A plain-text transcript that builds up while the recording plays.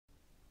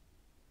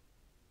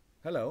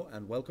Hello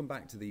and welcome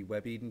back to the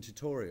WebEden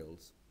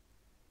tutorials.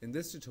 In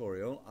this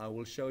tutorial I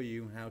will show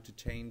you how to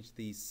change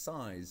the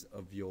size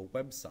of your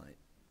website.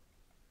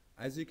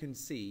 As you can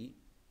see,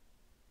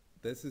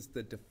 this is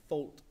the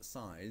default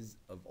size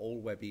of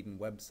all WebEden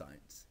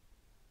websites.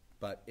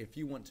 But if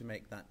you want to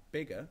make that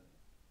bigger,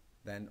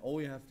 then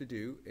all you have to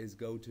do is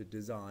go to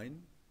Design,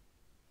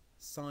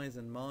 Size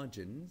and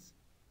Margins,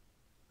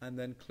 and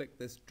then click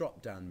this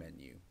drop-down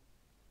menu.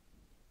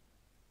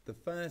 The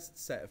first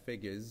set of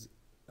figures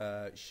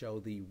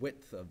show the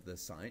width of the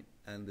site,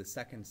 and the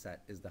second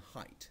set is the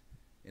height.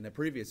 In a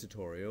previous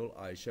tutorial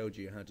I showed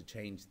you how to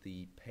change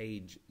the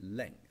page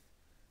length,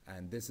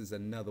 and this is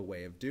another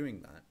way of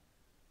doing that.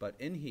 But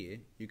in here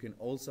you can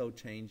also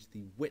change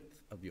the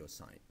width of your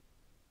site.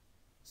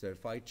 So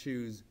if I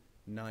choose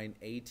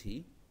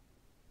 980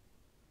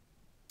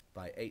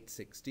 by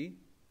 860,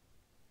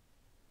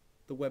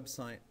 the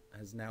website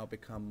has now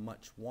become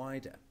much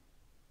wider.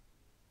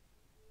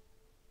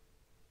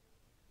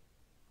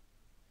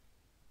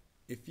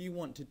 If you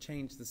want to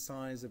change the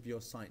size of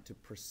your site to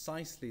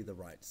precisely the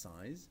right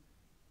size,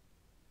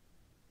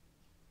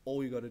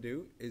 all you got to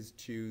do is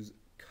choose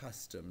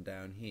Custom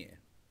down here.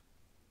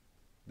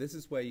 This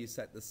is where you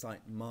set the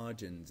site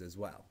margins as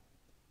well.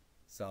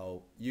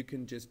 So you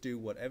can just do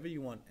whatever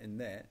you want in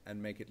there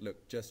and make it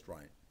look just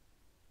right.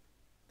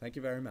 Thank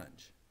you very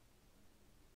much.